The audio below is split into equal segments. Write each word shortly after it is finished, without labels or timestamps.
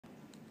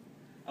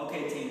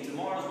Okay team,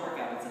 tomorrow's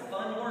workout, it's a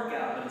fun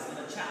workout, but it's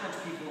going to challenge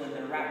people in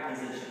their rack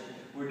position.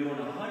 We're doing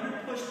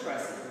 100 push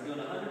presses. We're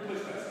doing 100 push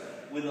presses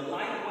with a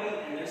light weight,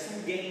 and there's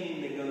some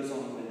gaining that goes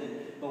on with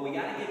it, but we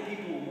got to get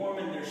people warm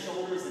in their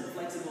shoulders and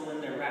flexible in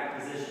their rack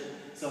position.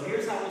 So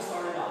here's how we'll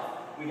start it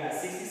off. We got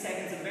 60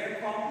 seconds of bear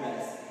crawl,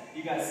 rest.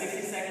 You got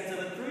 60 seconds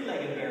of a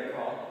three-legged bear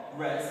crawl,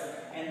 rest.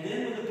 And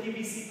then with the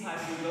PVC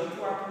pipes, we go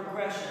through our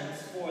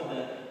progressions for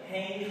the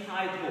hang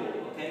high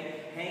pull,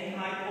 okay? Hang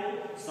high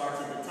pull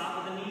starts at the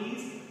top of the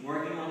knees,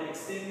 working on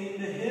extending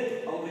the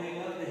hip, opening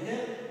up the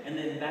hip, and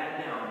then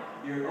back down.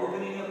 You're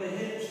opening up the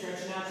hip,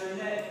 stretching out your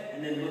neck,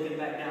 and then looking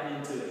back down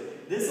into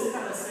it. This will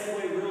kind of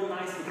segue real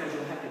nice because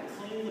you'll have to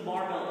clean the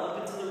barbell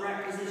up into the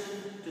rack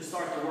position to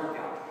start the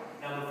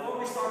workout. Now before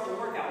we start the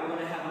workout, we're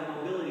going to have a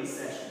mobility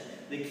session.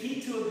 The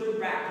key to a good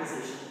rack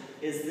position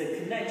is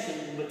the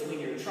connection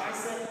between your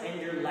tricep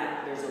and your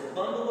lat. There's a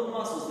bundle of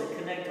muscles that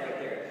connect right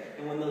there.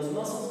 And when those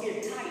muscles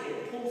get tight,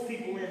 it pulls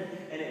people in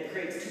and it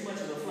creates too much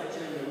of a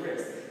flexion in the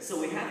wrist. So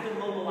we have to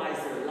mobilize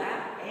their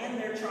lat and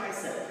their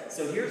tricep.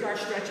 So here's our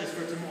stretches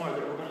for tomorrow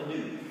that we're going to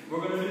do.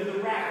 We're going to do the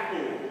rack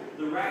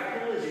pull. The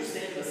rack pull is you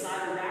stand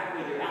beside a rack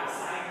with your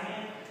outside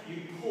hand,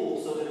 you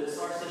pull so that it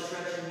starts to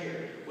stretch in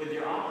here. With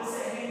your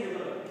opposite hand, you're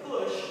going to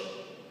push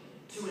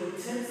to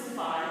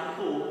intensify the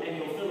pull, and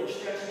you'll feel it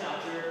stretching out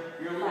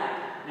your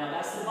lat. Now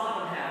that's the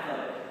bottom half of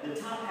it.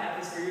 The top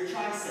half is for your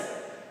tricep.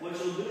 What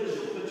you'll do is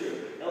you'll put your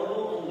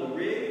elbow on the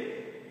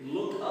rig,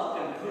 look up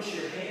and push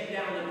your hand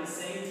down at the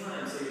same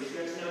time, so you're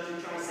stretching out your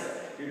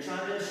tricep. You're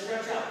trying to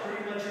stretch out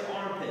pretty much your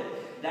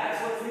armpit.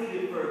 That's what's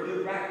needed for a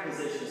good rack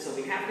position. So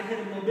we have to hit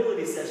a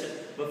mobility session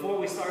before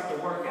we start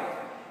the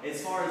workout.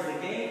 As far as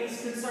the game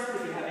is concerned,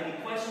 if you have any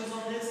questions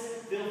on this,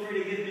 feel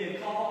free to give me a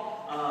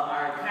call.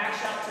 Our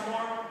cash out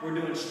tomorrow, we're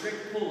doing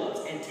strict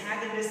pull-ups,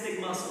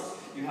 antagonistic muscles.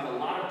 You have a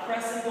lot of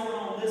pressing going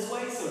on this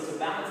way, so to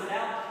balance it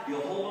out,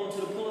 you'll hold on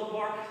to the pull-up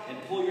bar and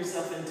pull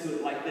yourself into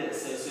it like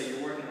this. So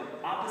you're working on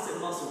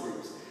opposite muscle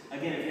groups.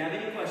 Again, if you have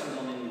any questions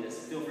on any of this,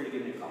 feel free to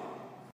give me a call.